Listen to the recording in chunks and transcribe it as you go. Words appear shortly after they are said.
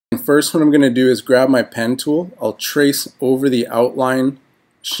first what I'm going to do is grab my pen tool. I'll trace over the outline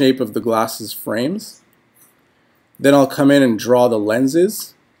shape of the glasses frames. Then I'll come in and draw the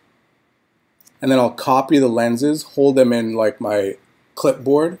lenses. And then I'll copy the lenses, hold them in like my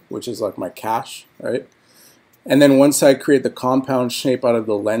clipboard, which is like my cache, right? And then once I create the compound shape out of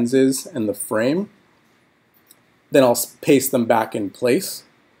the lenses and the frame, then I'll paste them back in place.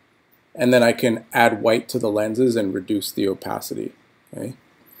 And then I can add white to the lenses and reduce the opacity, okay?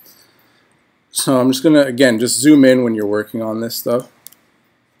 So I'm just gonna, again, just zoom in when you're working on this stuff.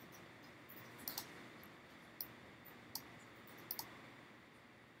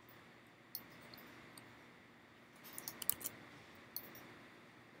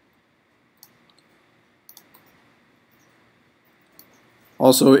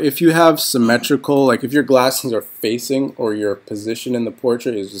 Also, if you have symmetrical, like if your glasses are facing or your position in the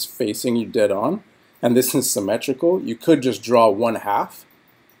portrait is just facing you dead on, and this is symmetrical, you could just draw one half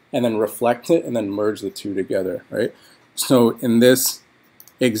and then reflect it and then merge the two together, right? So in this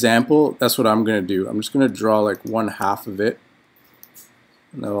example, that's what I'm going to do. I'm just going to draw like one half of it,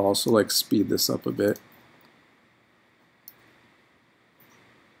 and I'll also like speed this up a bit.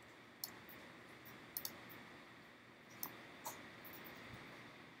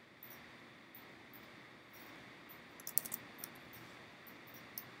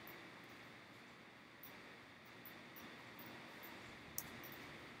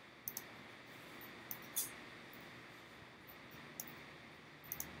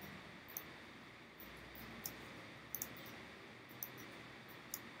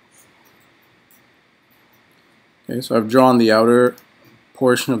 Okay, so I've drawn the outer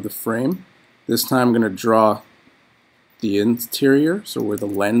portion of the frame. This time I'm going to draw the interior, so where the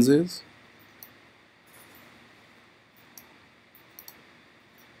lens is.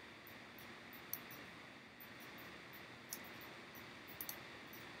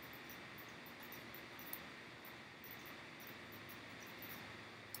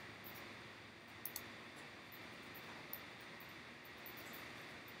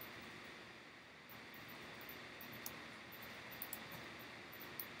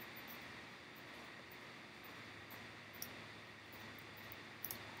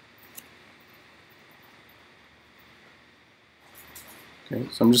 Okay,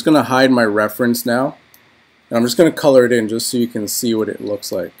 so I'm just going to hide my reference now, and I'm just going to color it in just so you can see what it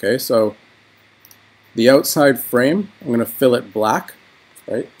looks like. Okay, so the outside frame, I'm going to fill it black,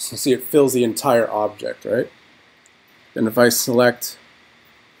 right? So see, it fills the entire object, right? And if I select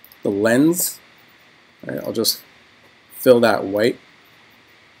the lens, right, I'll just fill that white.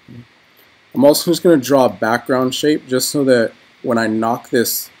 I'm also just going to draw a background shape just so that when I knock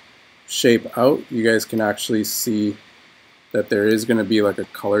this shape out, you guys can actually see that there is going to be like a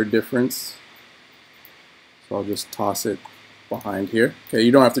color difference. So I'll just toss it behind here. Okay,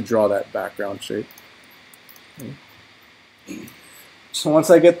 you don't have to draw that background shape. Okay. So once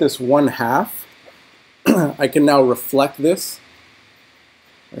I get this one half, I can now reflect this.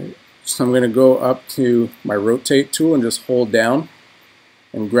 Right? So I'm going to go up to my rotate tool and just hold down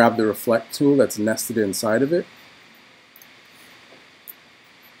and grab the reflect tool that's nested inside of it.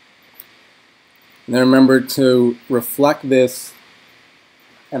 And then remember to reflect this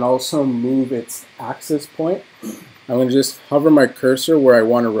and also move its axis point. I'm going to just hover my cursor where I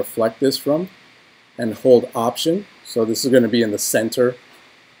want to reflect this from and hold Option. So this is going to be in the center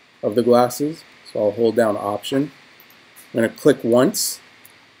of the glasses. So I'll hold down Option. I'm going to click once,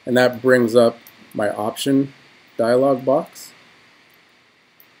 and that brings up my Option dialog box.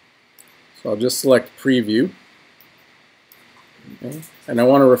 So I'll just select Preview. Okay. And I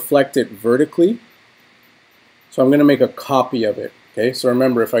want to reflect it vertically. So I'm going to make a copy of it. Okay, so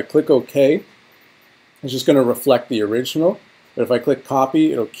remember, if I click OK, it's just going to reflect the original. But if I click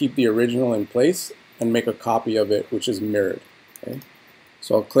copy, it'll keep the original in place and make a copy of it, which is mirrored. Okay,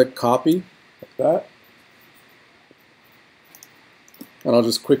 so I'll click copy like that, and I'll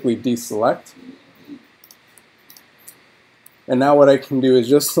just quickly deselect. And now what I can do is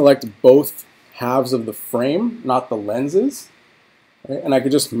just select both halves of the frame, not the lenses, okay? And I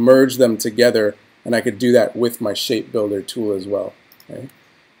could just merge them together. And I could do that with my shape builder tool as well. Okay?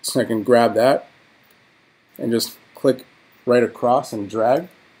 So I can grab that and just click right across and drag,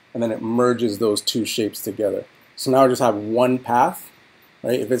 and then it merges those two shapes together. So now I just have one path,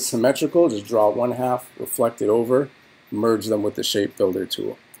 right? If it's symmetrical, just draw one half, reflect it over, merge them with the shape builder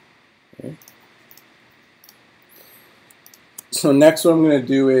tool. Okay? So next what I'm going to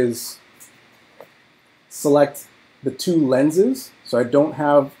do is select the two lenses. So I don't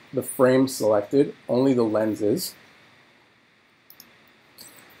have the frame selected, only the lenses.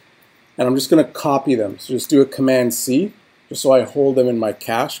 And I'm just going to copy them. So just do a Command C, just so I hold them in my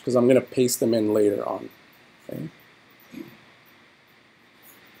cache, because I'm going to paste them in later on. Okay.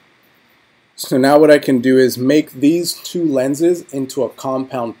 So now what I can do is make these two lenses into a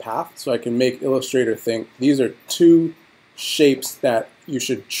compound path, so I can make Illustrator think these are two shapes that you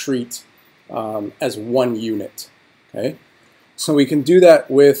should treat as one unit. Okay. So we can do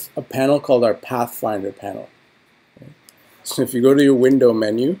that with a panel called our Pathfinder panel. Okay. So if you go to your window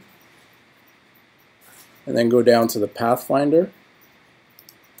menu and then go down to the Pathfinder,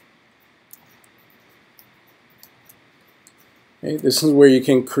 okay, this is where you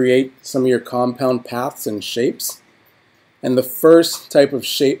can create some of your compound paths and shapes. And the first type of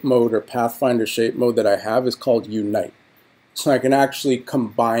shape mode or Pathfinder shape mode that I have is called Unite. So I can actually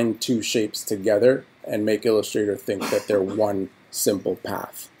combine two shapes together and make Illustrator think that they're one simple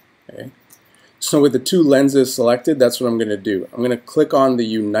path. Okay. So with the two lenses selected, that's what I'm going to do. I'm going to click on the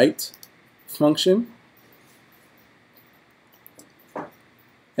Unite function,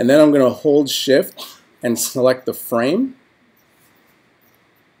 and then I'm going to hold Shift and select the frame.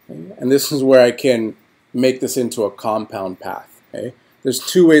 Okay. And this is where I can make this into a compound path. Okay. There's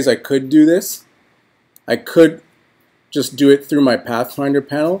two ways I could do this. I could just do it through my Pathfinder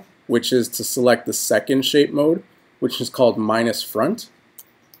panel, which is to select the second shape mode, which is called minus front.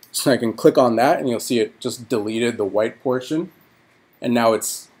 So I can click on that and you'll see it just deleted the white portion, and now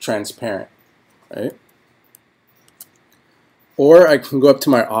it's transparent, right? Or I can go up to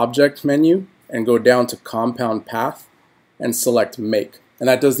my object menu and go down to compound path and select make, and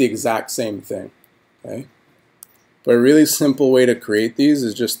that does the exact same thing, okay? But a really simple way to create these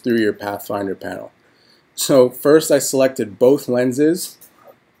is just through your Pathfinder panel. So first I selected both lenses,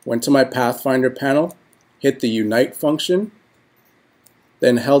 went to my Pathfinder panel, hit the Unite function,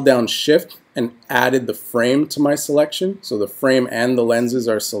 then held down Shift and added the frame to my selection. So the frame and the lenses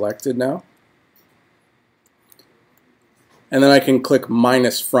are selected now. And then I can click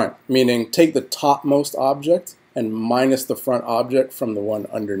minus front, meaning take the topmost object and minus the front object from the one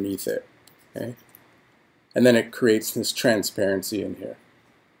underneath it. Okay? And then it creates this transparency in here.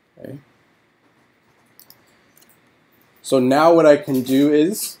 Okay? So now what I can do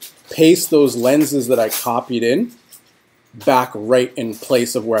is paste those lenses that I copied in back right in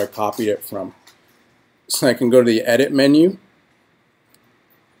place of where I copied it from. So I can go to the Edit menu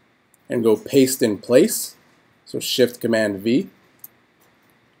and go Paste in Place. So Shift Command V.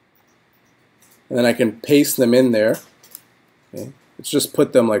 And then I can paste them in there. Okay. Let's just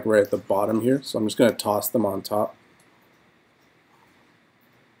put them like right at the bottom here. So I'm just going to toss them on top.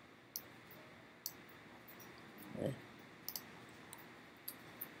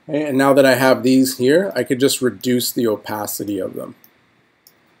 Okay, and now that I have these here, I could just reduce the opacity of them.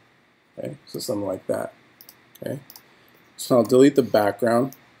 Okay, so something like that. Okay, so I'll delete the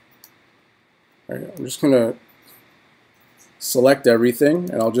background. All right, I'm just going to select everything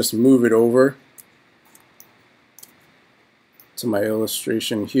and I'll just move it over to my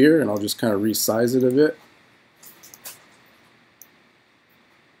illustration here, and I'll just kind of resize it a bit.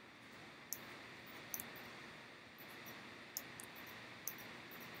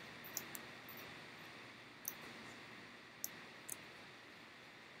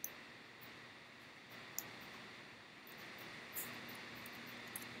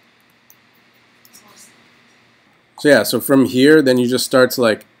 So yeah, so from here, then you just start to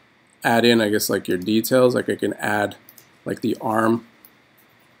like add in, I guess, like your details. Like I can add like the arm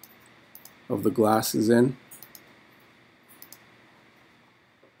of the glasses in.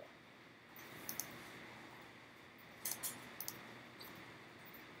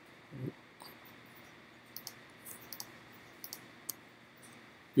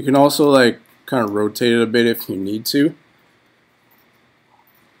 You can also like kind of rotate it a bit if you need to.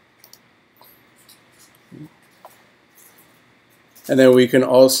 And then we can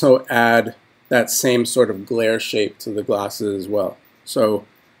also add that same sort of glare shape to the glasses as well. So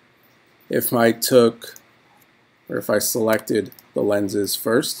if I took, or if I selected the lenses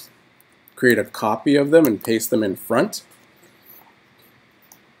first, create a copy of them and paste them in front,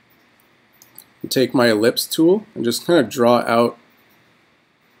 and take my ellipse tool and just kind of draw out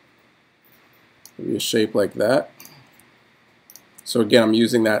maybe a shape like that. So again, I'm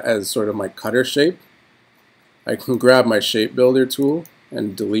using that as sort of my cutter shape. I can grab my shape builder tool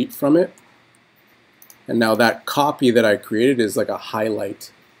and delete from it. And now that copy that I created is like a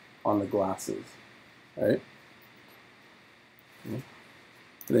highlight on the glasses, right? And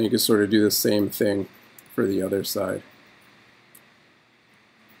then you can sort of do the same thing for the other side.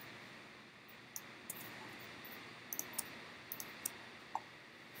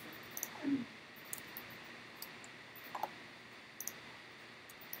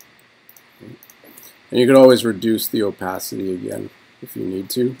 And you can always reduce the opacity again if you need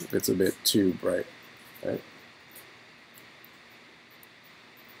to, if it's a bit too bright. Right?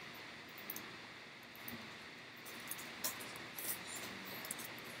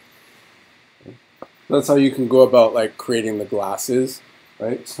 That's how you can go about like creating the glasses,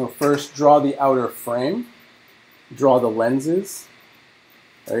 right? So first draw the outer frame, draw the lenses,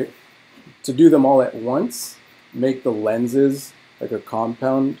 right? To do them all at once, make the lenses like a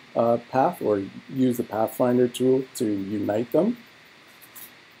compound path, or use the Pathfinder tool to unite them.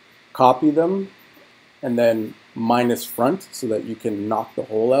 Copy them, and then minus front so that you can knock the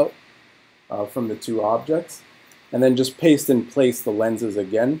hole out from the two objects. And then just paste in place the lenses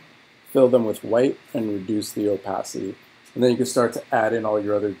again, fill them with white, and reduce the opacity. And then you can start to add in all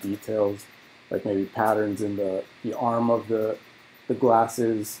your other details, like maybe patterns in the arm of the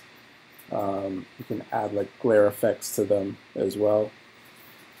glasses. You can add like glare effects to them as well.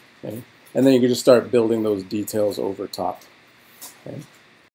 Okay? And then you can just start building those details over top. Okay?